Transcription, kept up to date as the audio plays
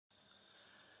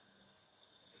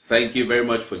Thank you very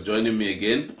much for joining me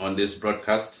again on this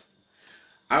broadcast.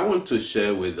 I want to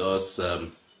share with us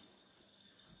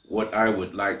what I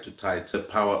would like to title The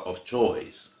Power of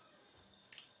Choice.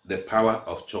 The Power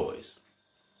of Choice.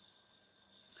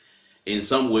 In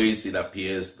some ways, it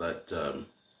appears that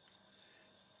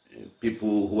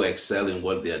people who excel in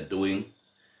what they are doing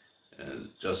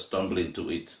just stumble into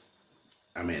it.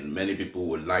 I mean, many people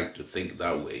would like to think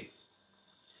that way.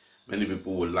 Many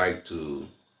people would like to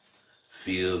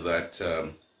feel that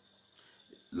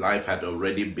life had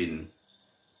already been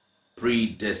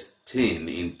predestined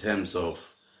in terms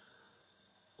of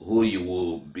who you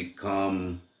will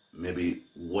become, maybe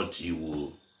what you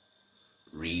will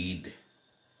read,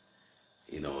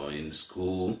 in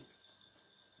school,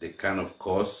 the kind of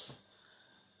course,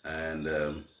 and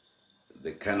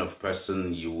the kind of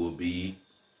person you will be,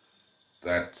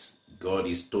 that God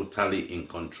is totally in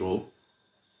control.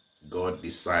 God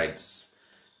decides.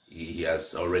 He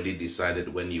has already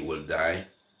decided when you will die,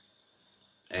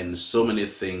 and so many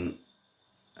things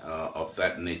of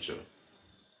that nature.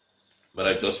 But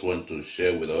I just want to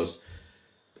share with us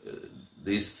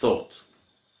this thought,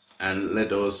 and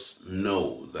let us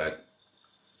know that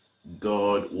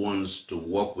God wants to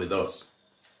walk with us.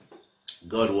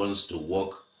 God wants to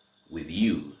walk with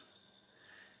you,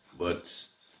 but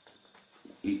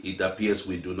it appears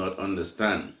we do not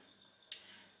understand.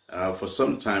 For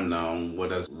some time now,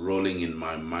 what is rolling in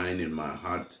my mind, in my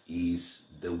heart, is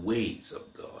the ways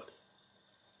of God.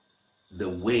 The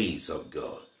ways of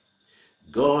God.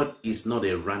 God is not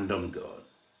a random God.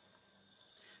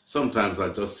 Sometimes I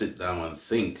just sit down and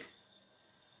think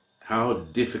how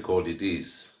difficult it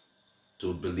is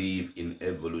to believe in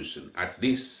evolution. At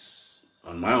least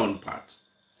on my own part,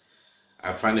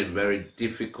 I find it very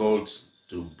difficult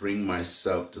to bring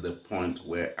myself to the point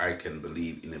where I can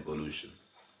believe in evolution,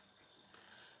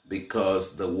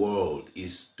 because the world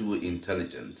is too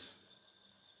intelligent.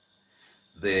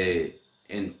 The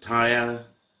entire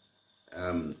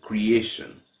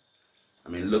creation,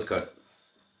 look at,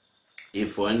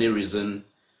 if for any reason,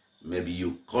 maybe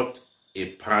you cut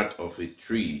a part of a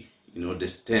tree, the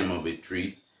stem of a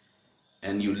tree,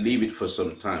 and you leave it for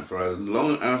some time, for as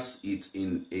long as it's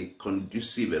in a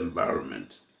conducive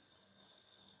environment,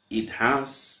 it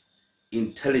has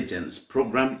intelligence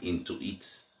programmed into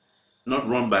it, not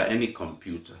run by any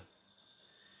computer.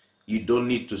 You don't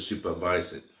need to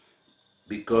supervise it,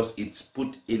 because it's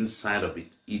put inside of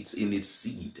it. It's in its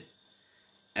seed.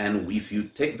 And if you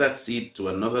take that seed to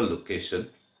another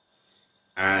location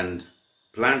and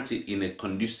plant it in a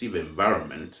conducive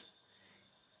environment,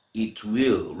 it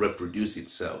will reproduce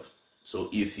itself. So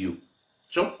if you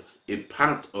chop a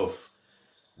part of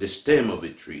the stem of a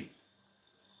tree,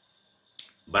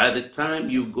 by the time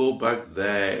you go back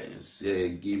there, say,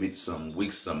 give it some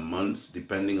weeks, some months,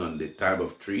 depending on the type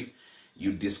of tree,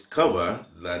 you discover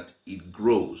that it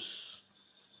grows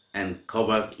and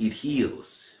covers, it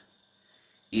heals.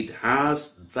 It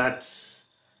has that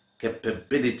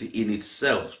capability in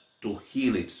itself to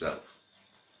heal itself.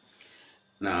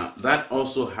 Now, that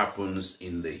also happens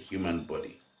in the human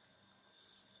body.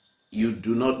 You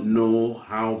do not know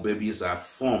how babies are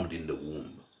formed in the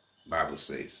womb, Bible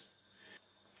says.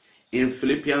 In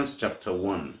Philippians chapter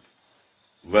 1,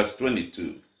 verse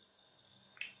 22,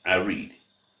 I read,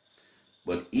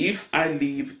 "But if I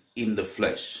live in the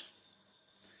flesh,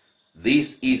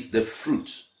 this is the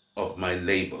fruit of my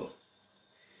labor.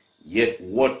 Yet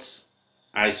what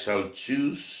I shall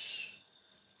choose,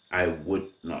 I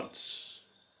would not."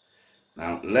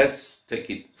 Now, let's take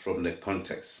it from the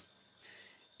context.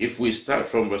 If we start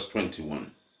from verse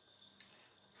 21,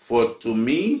 "For to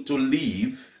me to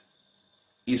live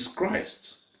is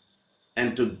Christ,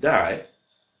 and to die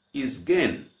is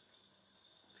gain.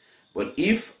 But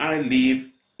if I live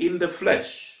in the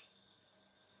flesh,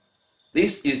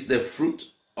 this is the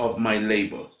fruit of my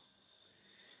labor.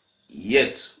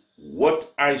 Yet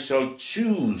what I shall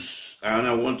choose," and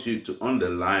I want you to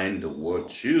underline the word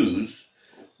choose,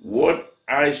 "what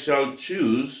I shall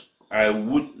choose, I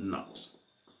would not."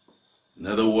 In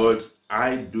other words,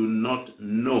 I do not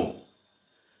know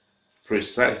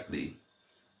precisely.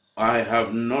 I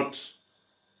have not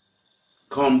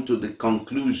come to the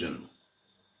conclusion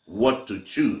what to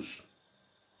choose.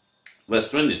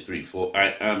 Verse 23, "For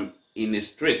I am in a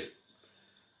strait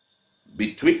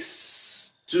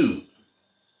betwixt two,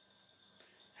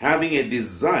 having a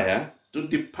desire to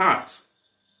depart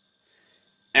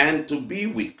and to be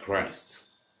with Christ,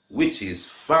 which is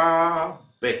far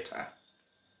better.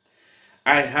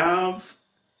 I have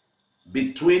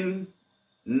between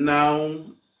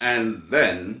now and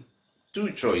then two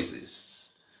choices.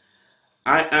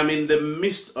 I am in the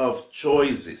midst of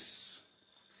choices.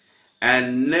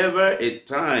 And never a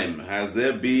time has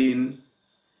there been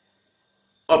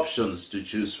options to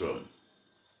choose from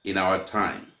in our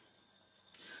time.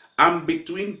 I'm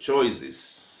between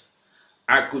choices.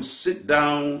 I could sit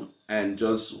down and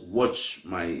just watch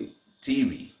my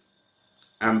TV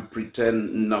and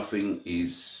pretend nothing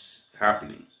is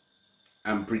happening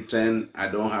and pretend I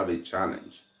don't have a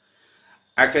challenge.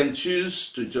 I can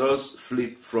choose to just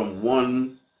flip from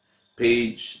one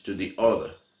page to the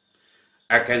other.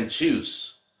 I can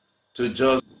choose to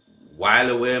just while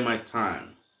away my time.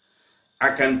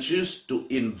 I can choose to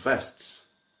invest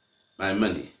my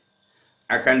money.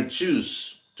 I can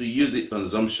choose to use it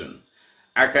consumption.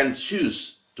 I can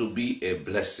choose to be a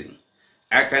blessing.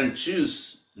 I can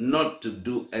choose not to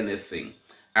do anything.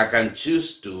 I can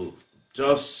choose to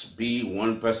just be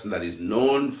one person that is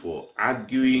known for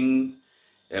arguing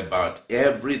about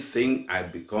everything. I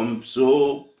become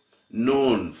so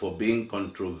known for being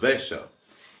controversial.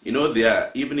 You know, there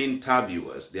are even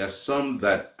interviewers. There are some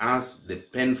that ask the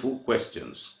painful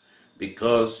questions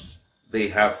because they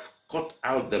have cut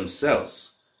out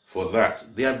themselves for that.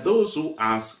 There are those who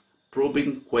ask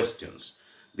probing questions.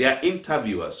 There are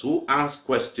interviewers who ask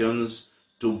questions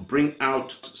to bring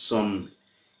out some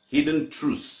hidden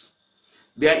truth.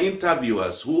 There are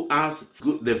interviewers who ask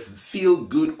the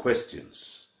feel-good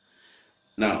questions.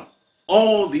 Now,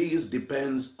 all these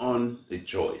depends on the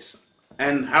choice.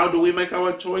 And how do we make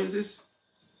our choices?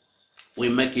 We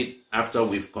make it after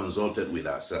we've consulted with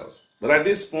ourselves. But at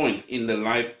this point in the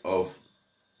life of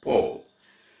Paul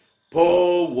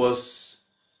was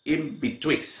in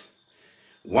betwixt.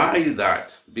 Why is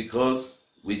that? Because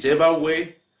whichever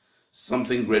way,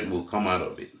 something great will come out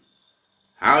of it.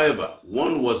 However,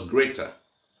 one was greater.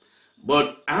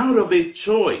 But out of a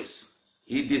choice,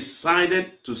 he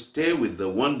decided to stay with the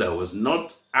one that was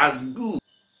not as good.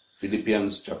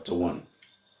 Philippians chapter 1.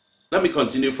 Let me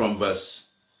continue from verse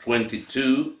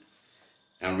 22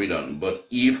 and read on. But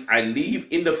if I live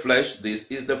in the flesh,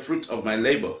 this is the fruit of my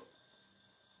labor.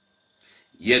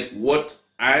 Yet what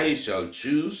I shall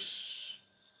choose.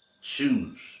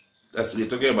 That's what we're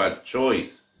talking about,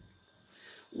 choice.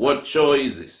 What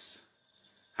choices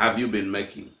have you been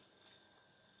making?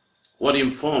 What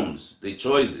informs the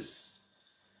choices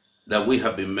that we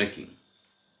have been making?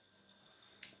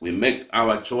 We make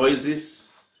our choices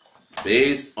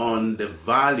based on the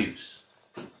values.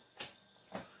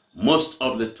 Most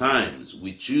of the times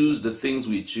we choose the things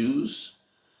we choose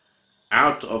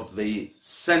out of the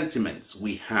sentiments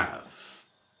we have.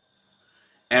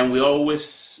 And we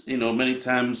always, many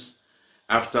times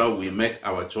after we make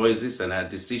our choices and our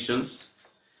decisions,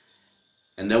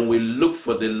 and then we look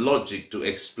for the logic to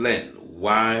explain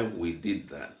why we did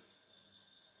that.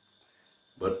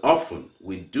 But often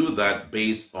we do that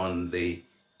based on the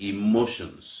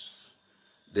emotions,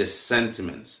 the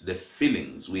sentiments, the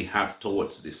feelings we have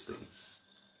towards these things.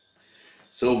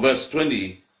 So verse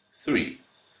 23,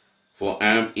 for I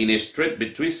am in a strait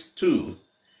betwixt two,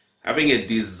 having a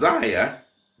desire,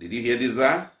 did you hear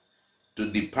desire? To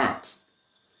depart.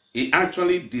 He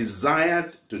actually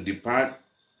desired to depart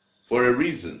for a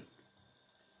reason,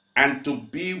 and to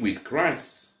be with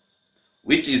Christ,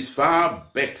 which is far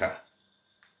better.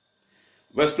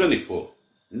 Verse 24,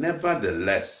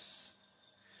 nevertheless,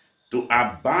 to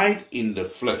abide in the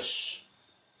flesh.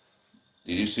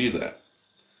 Did you see that?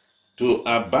 To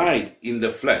abide in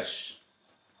the flesh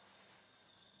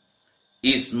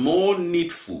is more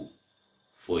needful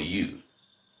for you.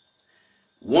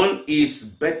 One is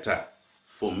better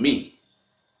for me.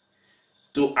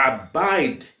 To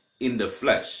abide in the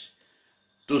flesh,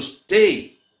 to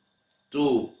stay,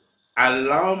 to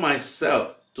allow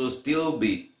myself to still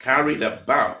be carried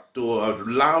about, to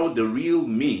allow the real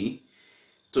me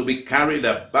to be carried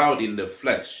about in the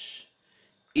flesh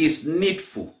is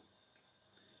needful.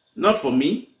 Not for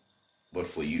me, but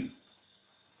for you.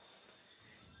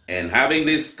 And having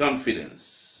this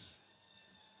confidence,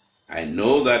 I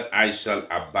know that I shall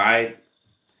abide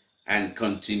and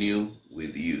continue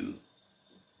with you,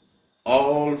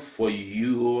 all for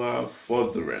your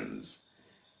furtherance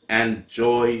and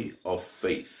joy of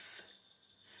faith.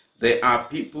 There are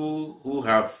people who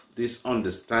have this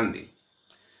understanding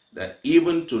that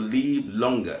even to live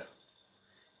longer,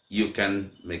 you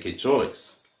can make a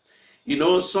choice.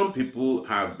 Some people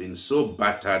have been so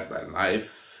battered by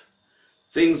life.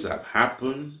 Things have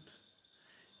happened,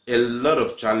 a lot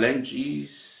of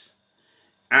challenges,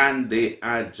 and they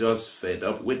are just fed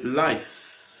up with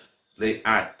life. They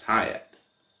are tired.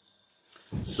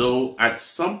 So at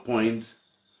some point,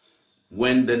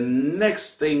 when the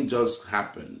next thing just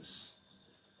happens,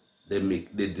 they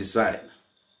decide,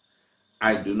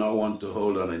 I do not want to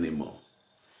hold on anymore.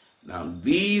 Now,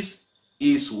 these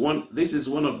this is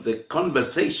one of the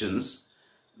conversations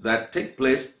that take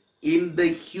place in the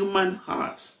human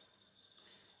heart.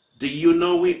 Do you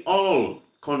know we all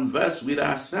converse with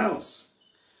ourselves?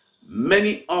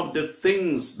 Many of the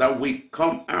things that we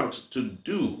come out to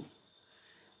do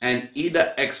and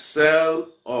either excel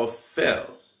or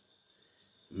fail,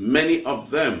 many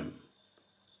of them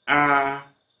are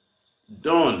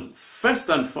done first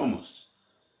and foremost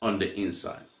on the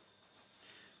inside.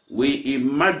 We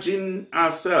imagine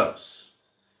ourselves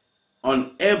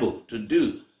unable to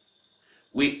do.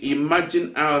 We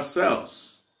imagine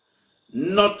ourselves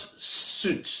not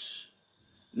suit,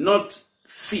 not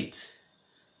fit,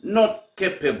 not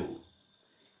capable.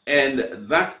 And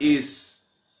that is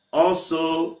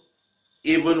also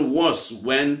even worse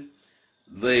when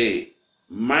the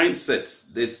mindset,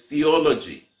 the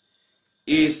theology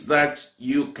is that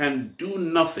you can do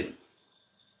nothing.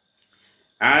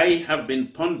 I have been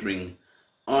pondering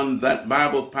on that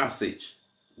Bible passage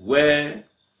where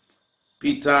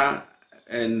Peter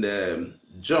and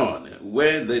John,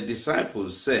 where the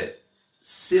disciples said,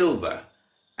 "Silver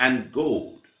and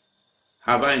gold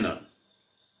have I none,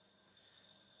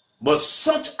 but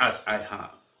such as I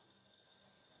have."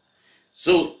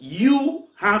 So you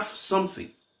have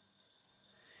something.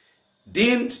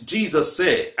 Didn't Jesus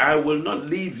say, "I will not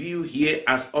leave you here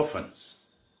as orphans"?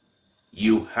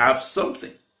 You have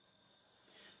something.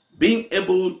 Being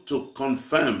able to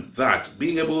confirm that,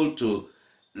 being able to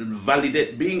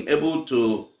validate, being able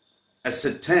to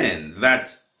ascertain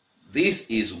that this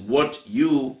is what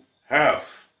you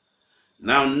have.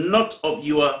 Now, not of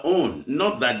your own,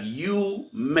 not that you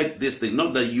make this thing,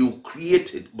 not that you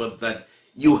create it, but that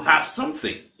you have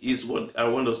something is what I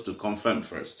want us to confirm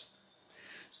first.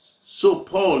 So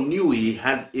Paul knew he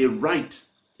had a right.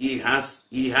 He has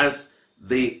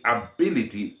the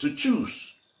ability to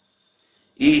choose.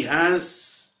 He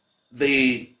has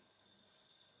the,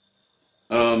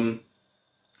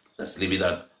 let's leave it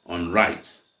at on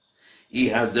right. He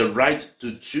has the right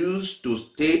to choose to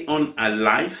stay on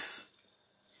alive,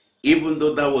 even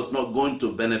though that was not going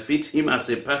to benefit him as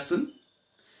a person,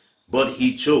 but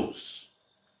he chose.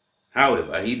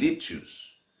 However, he did choose.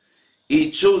 He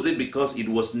chose it because it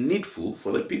was needful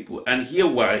for the people. And here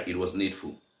why it was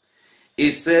needful.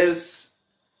 It says,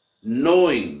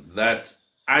 knowing that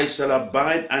I shall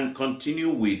abide and continue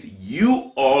with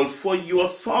you all for your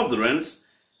furtherance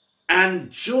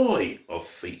and joy of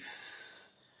faith.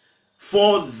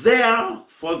 For their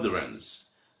furtherance,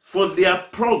 for their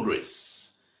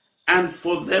progress, and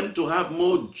for them to have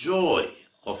more joy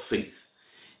of faith.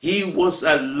 He was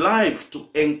alive to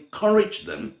encourage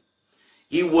them.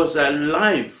 He was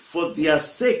alive for their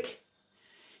sake.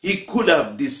 He could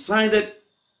have decided,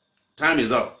 time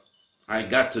is up, I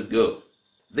got to go.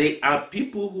 They are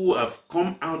people who have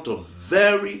come out of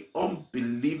very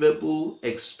unbelievable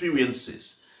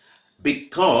experiences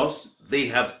because they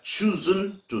have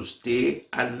chosen to stay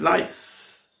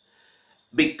alive.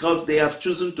 Because they have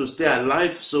chosen to stay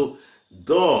alive, so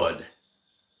God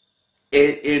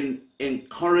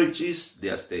encourages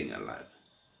their staying alive.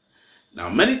 Now,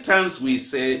 many times we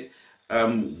say,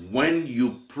 when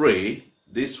you pray,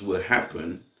 this will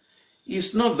happen.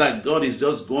 It's not that God is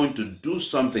just going to do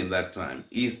something that time.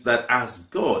 It's that as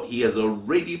God, he has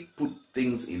already put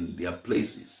things in their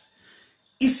places.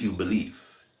 If you believe,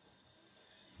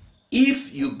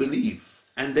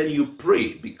 and then you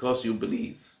pray because you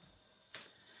believe,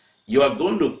 you are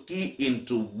going to key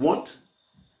into what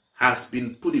has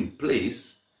been put in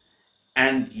place,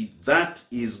 and that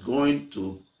is going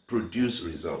to produce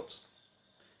result.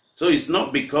 So it's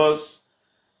not because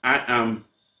I am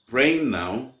praying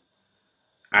now,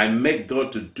 I make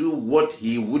God to do what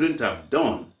he wouldn't have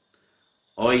done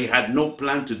or he had no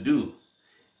plan to do.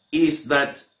 It's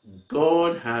that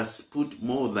God has put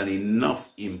more than enough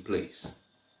in place.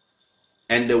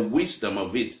 And the wisdom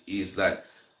of it is that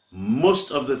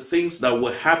most of the things that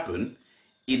will happen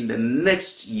in the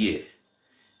next year,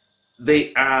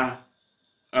 they are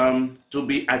to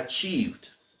be achieved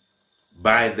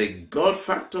by the God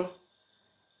factor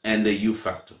and the you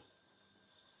factor.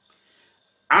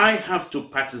 I have to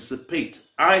participate.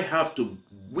 I have to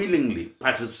willingly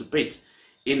participate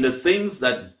in the things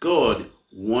that God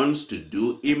wants to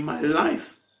do in my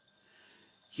life.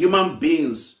 Human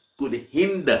beings could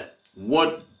hinder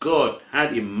what God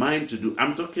had in mind to do.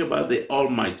 I'm talking about the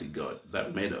Almighty God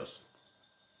that made us.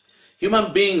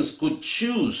 Human beings could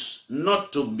choose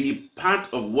not to be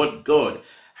part of what God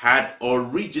had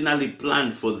originally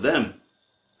planned for them.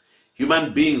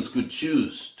 Human beings could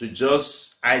choose to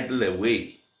just idle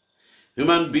away.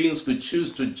 Human beings could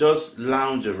choose to just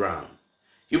lounge around.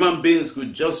 Human beings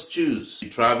could just choose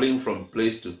traveling from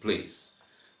place to place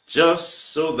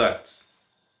just so that,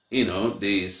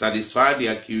 they satisfy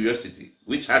their curiosity,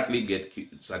 which hardly get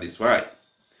satisfied.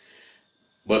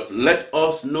 But let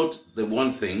us note the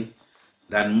one thing,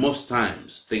 that most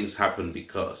times things happen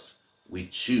because we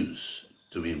choose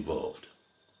to be involved.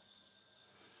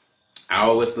 I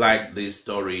always like this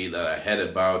story that I heard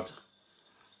about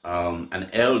an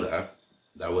elder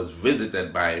that was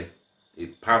visited by a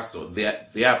pastor,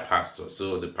 their pastor.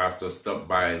 So the pastor stopped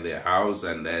by their house,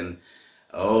 and then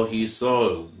he saw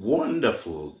a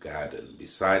wonderful garden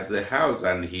beside the house,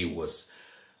 and he was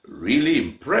really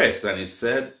impressed, and he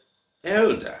said,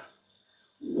 "Elder,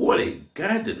 what a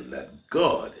garden that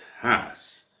God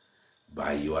has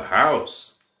by your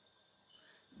house."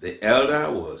 The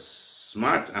elder was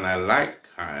smart, and I like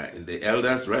the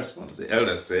elder's response. The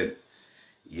elder said,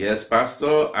 "Yes,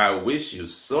 Pastor, I wish you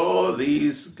saw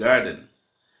this garden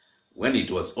when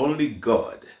it was only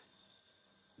God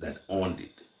that owned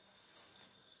it."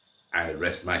 I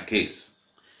rest my case.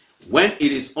 When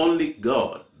it is only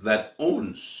God that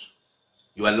owns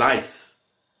your life,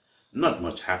 not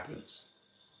much happens.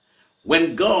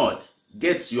 When God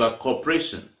gets your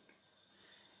cooperation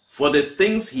for the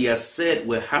things he has said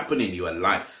will happen in your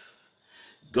life,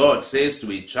 God says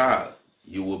to a child,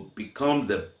 "You will become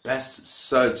the best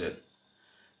surgeon."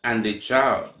 And the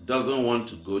child doesn't want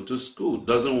to go to school,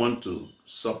 doesn't want to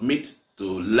submit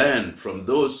to learn from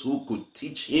those who could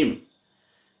teach him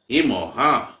or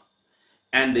her,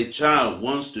 and the child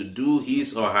wants to do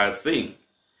his or her thing.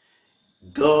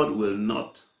 God will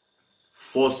not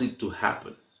force it to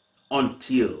happen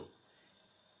until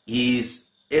he is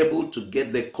able to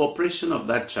get the cooperation of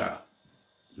that child,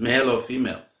 male or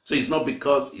female. So it's not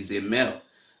because he's a male,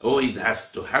 it has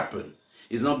to happen.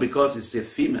 It's not because it's a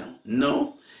female.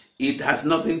 No, it has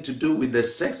nothing to do with the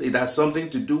sex. It has something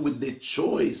to do with the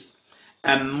choice.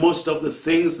 And most of the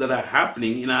things that are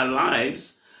happening in our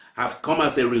lives have come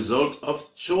as a result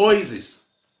of choices.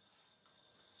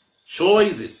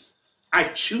 Choices. I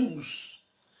choose.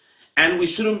 And we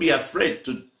shouldn't be afraid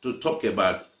to talk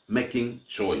about making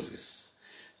choices.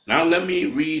 Now let me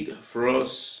read for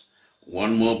us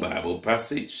one more Bible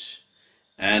passage.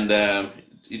 And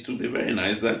it will be very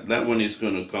nice. That one is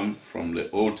going to come from the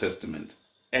Old Testament.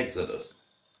 Exodus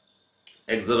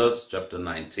chapter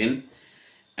 19.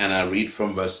 And I read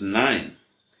from verse 9.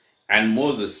 "And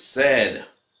Moses said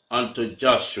unto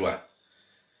Joshua,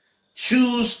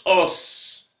 choose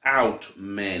us out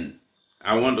men."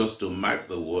 I want us to mark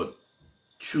the word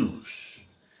choose.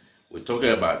 We're talking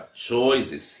about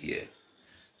choices here.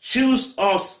 "Choose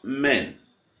us men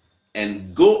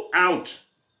and go out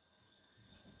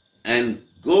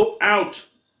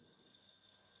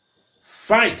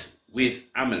fight with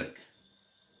Amalek.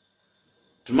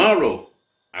 Tomorrow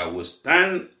I will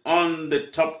stand on the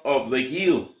top of the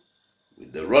hill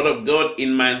with the rod of God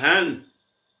in my hand."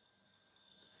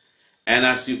 And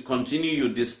as you continue, you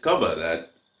discover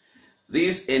that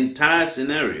this entire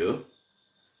scenario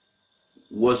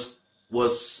was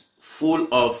full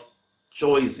of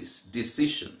choices,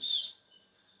 decisions,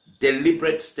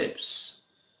 deliberate steps.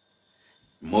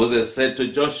 Moses said to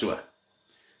Joshua,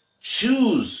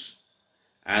 "Choose,"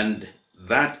 and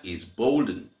that is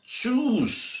bolden.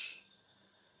 "Choose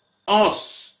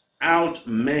us out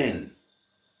men."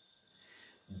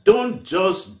 Don't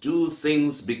just do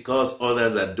things because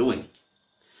others are doing.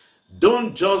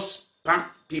 Don't just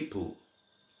pack people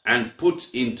and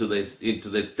put into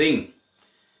the thing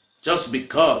just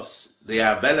because they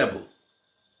are available.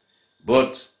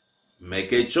 But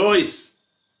make a choice.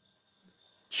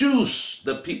 Choose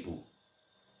the people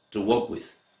to work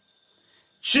with.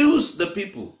 Choose the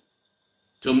people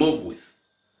to move with.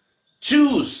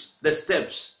 Choose the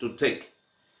steps to take.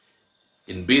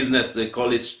 In business, they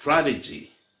call it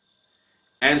strategy.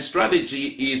 And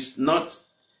strategy is not,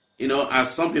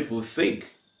 as some people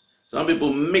think. Some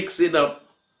people mix it up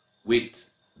with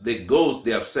the goals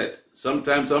they have set.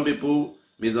 Sometimes some people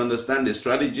misunderstand the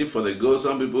strategy for the goal.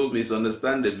 Some people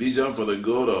misunderstand the vision for the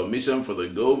goal or mission for the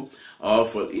goal.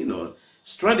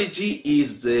 Strategy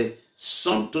is the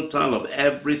sum total of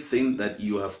everything that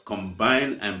you have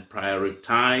combined and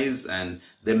prioritized, and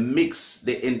the mix,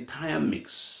 the entire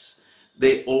mix.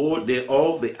 All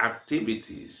the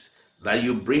activities that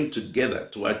you bring together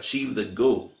to achieve the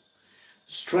goal.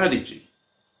 Strategy.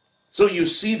 So you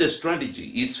see, the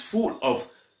strategy is full of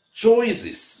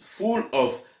choices, full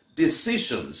of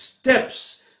decisions,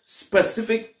 steps,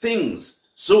 specific things.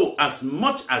 So as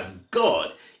much as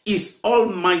God is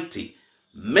almighty,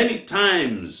 many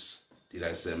times, did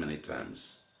I say many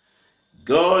times?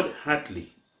 God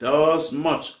hardly does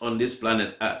much on this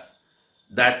planet Earth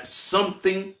that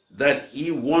something that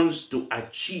he wants to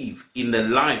achieve in the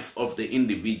life of the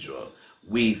individual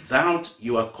without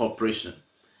your cooperation.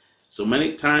 So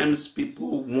many times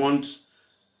people want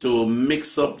to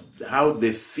mix up how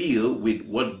they feel with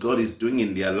what God is doing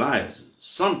in their lives.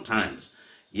 Sometimes,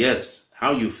 yes,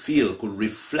 how you feel could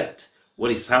reflect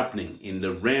what is happening in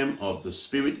the realm of the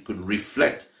spirit, could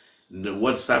reflect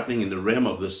what's happening in the realm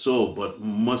of the soul. But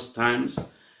most times,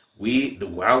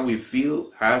 how we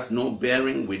feel has no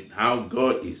bearing with how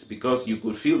God is, because you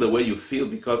could feel the way you feel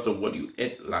because of what you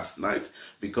ate last night,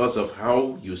 because of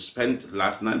how you spent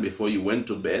last night before you went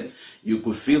to bed. You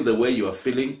could feel the way you are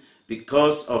feeling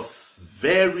because of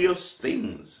various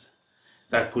things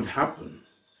that could happen.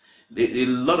 A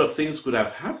lot of things could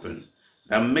have happened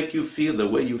that make you feel the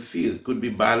way you feel. It could be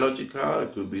biological,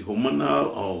 it could be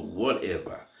hormonal, or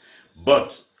whatever.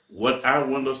 But what I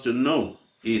want us to know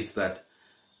is that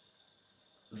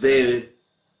the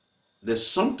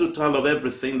sum total of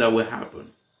everything that will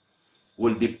happen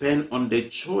will depend on the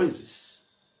choices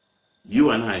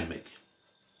you and I make.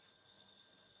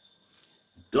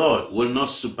 God will not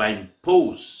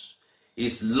superimpose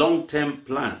his long-term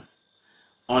plan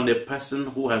on a person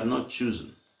who has not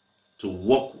chosen to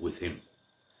walk with him.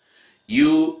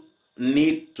 You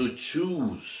need to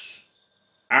choose.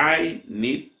 I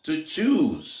need to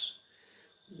choose.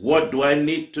 What do I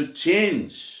need to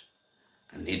change?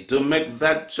 I need to make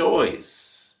that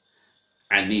choice.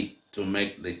 I need to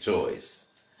make the choice.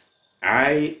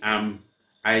 I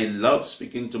love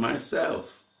speaking to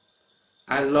myself.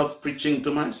 I love preaching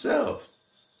to myself.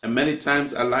 And many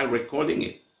times I like recording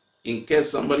it in case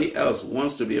somebody else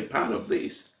wants to be a part of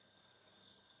this.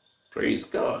 Praise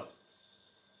God.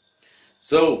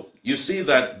 So you see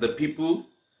that the people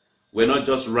were not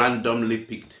just randomly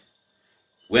picked.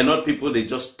 We're not people they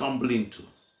just stumble into.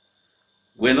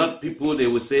 We're not people they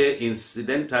will say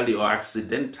incidentally or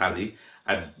accidentally,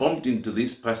 I bumped into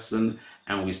this person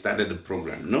and we started the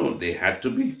program. No, they had to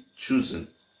be chosen.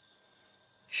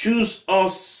 Choose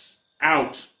us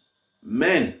out,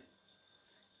 men,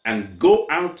 and go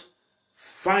out,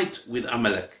 fight with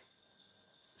Amalek.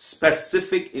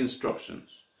 Specific instructions.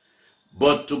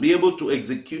 But to be able to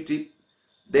execute it,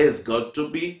 there's got to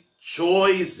be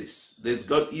choices.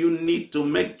 You need to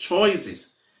make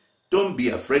choices. Don't be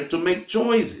afraid to make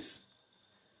choices.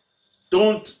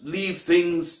 Don't leave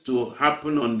things to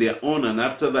happen on their own, and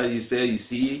after that you say, you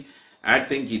see, I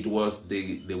think it was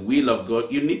the will of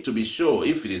God. You need to be sure.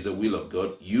 If it is the will of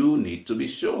God, you need to be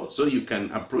sure so you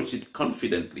can approach it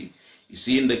confidently. You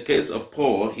see, in the case of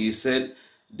Paul, he said,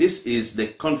 this is the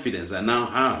confidence I now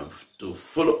have to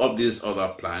follow up this other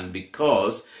plan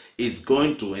because it's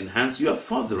going to enhance your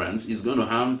furtherance, it's going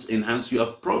to enhance your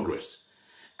progress,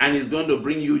 and it's going to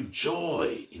bring you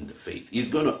joy in the faith. It's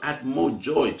going to add more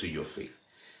joy to your faith.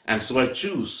 And so I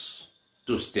choose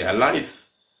to stay alive.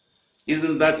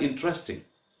 Isn't that interesting?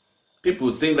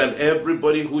 People think that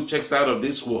everybody who checks out of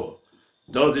this world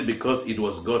does it because it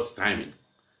was God's timing.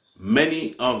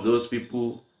 Many of those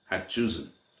people had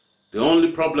chosen. The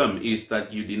only problem is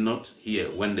that you did not hear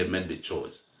when they made the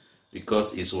choice,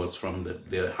 because it was from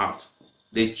their heart.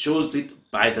 They chose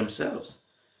it by themselves.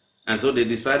 And so they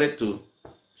decided to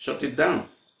shut it down.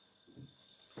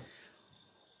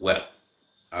 Well,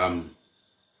 I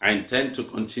intend to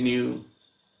continue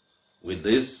with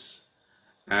this,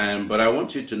 but I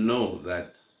want you to know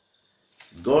that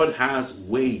God has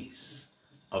ways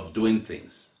of doing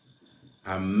things.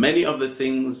 And many of the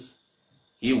things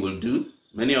he will do,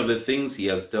 many of the things he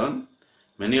has done,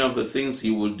 many of the things he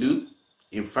will do.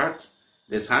 In fact,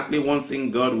 there's hardly one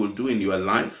thing God will do in your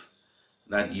life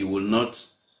that you will not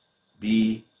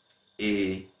be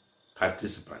a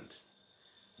participant.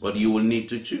 But you will need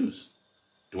to choose.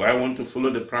 Do I want to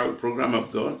follow the program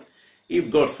of God?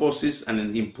 If God forces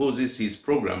and imposes his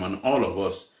program on all of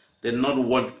us, then not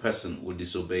one person will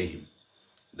disobey him.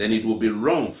 Then it will be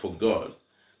wrong for God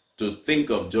to think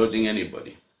of judging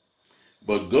anybody.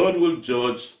 But God will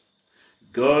judge.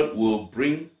 God will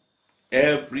bring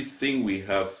everything we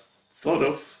have thought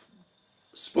of,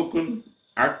 spoken,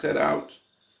 acted out.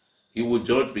 He will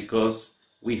judge because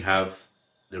we have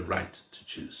the right to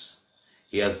choose.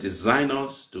 He has designed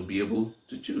us to be able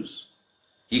to choose.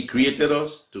 He created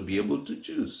us to be able to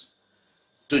choose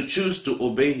to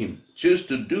obey him, choose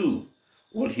to do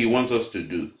what he wants us to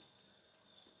do.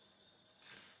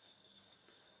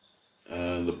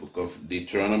 The book of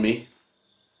Deuteronomy,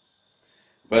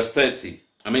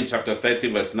 chapter 30,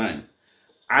 verse 9.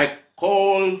 I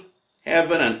call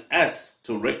heaven and earth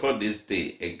to record this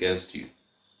day against you,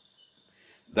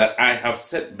 that I have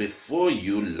set before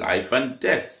you life and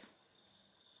death.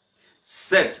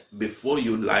 Set before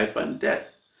you life and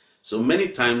death. So many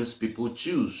times people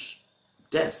choose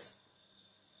death,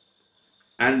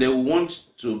 and they want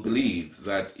to believe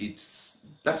that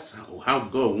that's how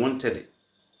God wanted it.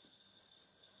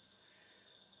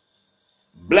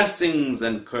 Blessings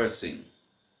and cursing.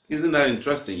 Isn't that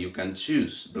interesting? You can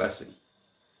choose blessing.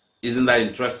 Isn't that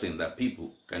interesting that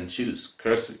people can choose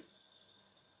cursing?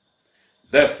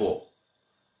 Therefore,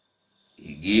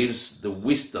 he gives the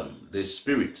wisdom, the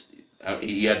Spirit.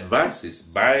 He advises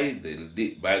by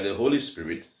the Holy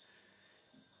Spirit.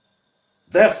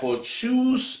 Therefore,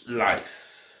 choose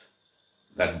life,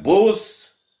 that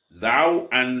both thou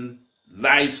and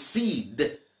thy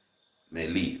seed may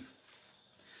live.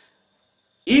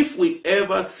 If we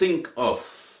ever think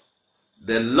of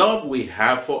the love we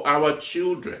have for our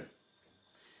children,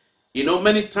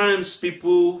 many times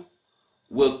people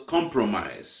will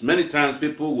compromise. Many times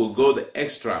people will go the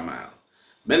extra mile.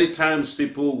 Many times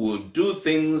people will do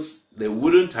things they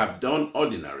wouldn't have done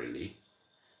ordinarily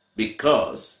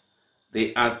because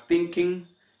they are thinking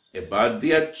about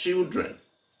their children.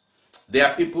 There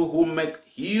are people who make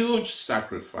huge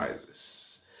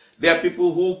sacrifices. There are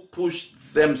people who push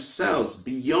themselves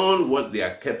beyond what they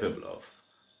are capable of.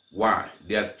 Why?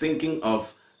 They are thinking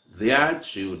of their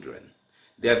children.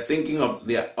 They are thinking of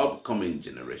their upcoming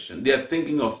generation. They are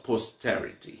thinking of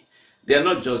posterity. They are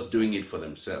not just doing it for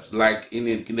themselves. Like in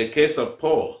the case of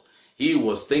Paul, he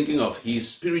was thinking of his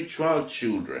spiritual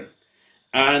children.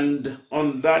 And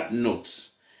on that note,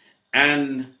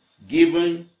 and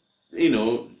given,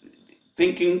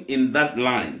 thinking in that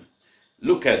line,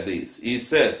 look at this. He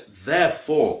says,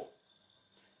 therefore,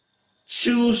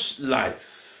 choose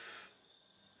life,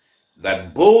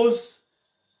 that both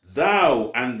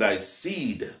thou and thy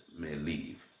seed may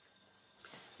live.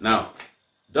 Now,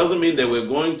 doesn't mean that we're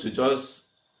going to just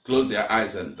close their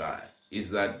eyes and die.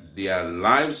 It's that their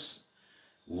lives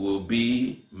will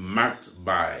be marked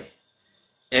by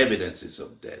evidences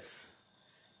of death.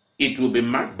 It will be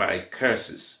marked by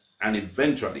curses, and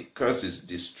eventually curses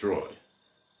destroy.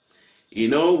 You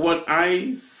know what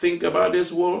I think about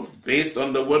this world based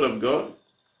on the word of God?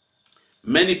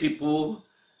 Many people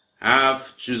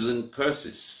have chosen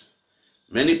curses.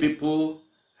 Many people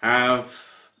have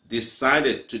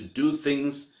decided to do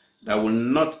things that will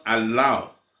not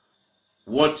allow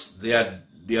what they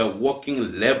are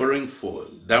working, laboring for,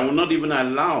 that will not even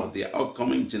allow their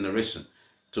upcoming generation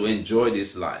to enjoy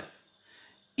this life.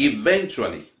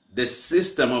 Eventually, the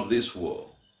system of this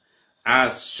world,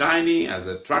 as shiny, as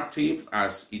attractive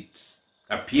as it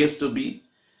appears to be,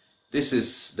 this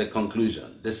is the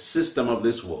conclusion. The system of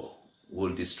this world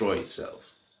will destroy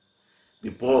itself.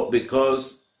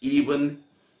 Because even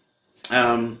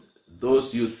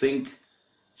those you think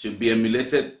should be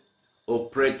emulated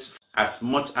operate as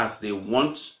much as they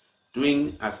want,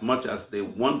 doing as much as they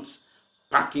want,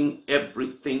 packing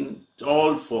everything,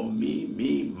 all for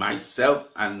me, myself,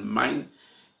 and mine.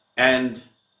 And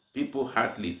people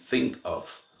hardly think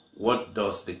of, what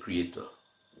does the Creator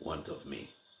want of me?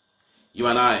 You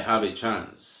and I have a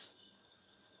chance.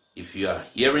 If you are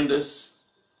hearing this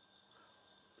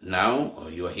now, or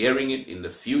you are hearing it in the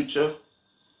future,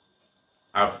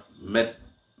 I've met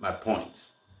my point.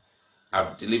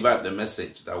 I've delivered the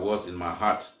message that was in my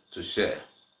heart to share.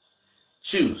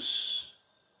 Choose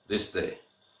this day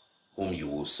whom you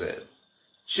will serve.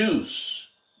 Choose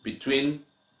between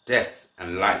death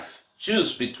and life.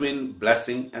 Choose between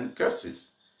blessing and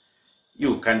curses.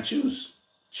 You can choose.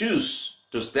 Choose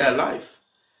to stay alive,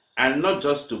 and not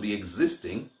just to be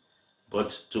existing,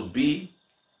 but to be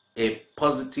a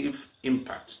positive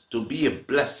impact, to be a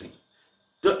blessing.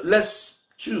 Let's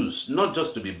choose not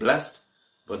just to be blessed,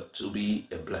 but to be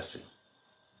a blessing.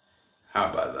 How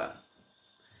about that?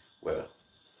 Well,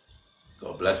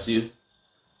 God bless you.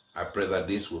 I pray that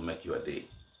this will make your day.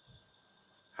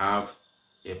 Have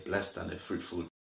a blessed and a fruitful day.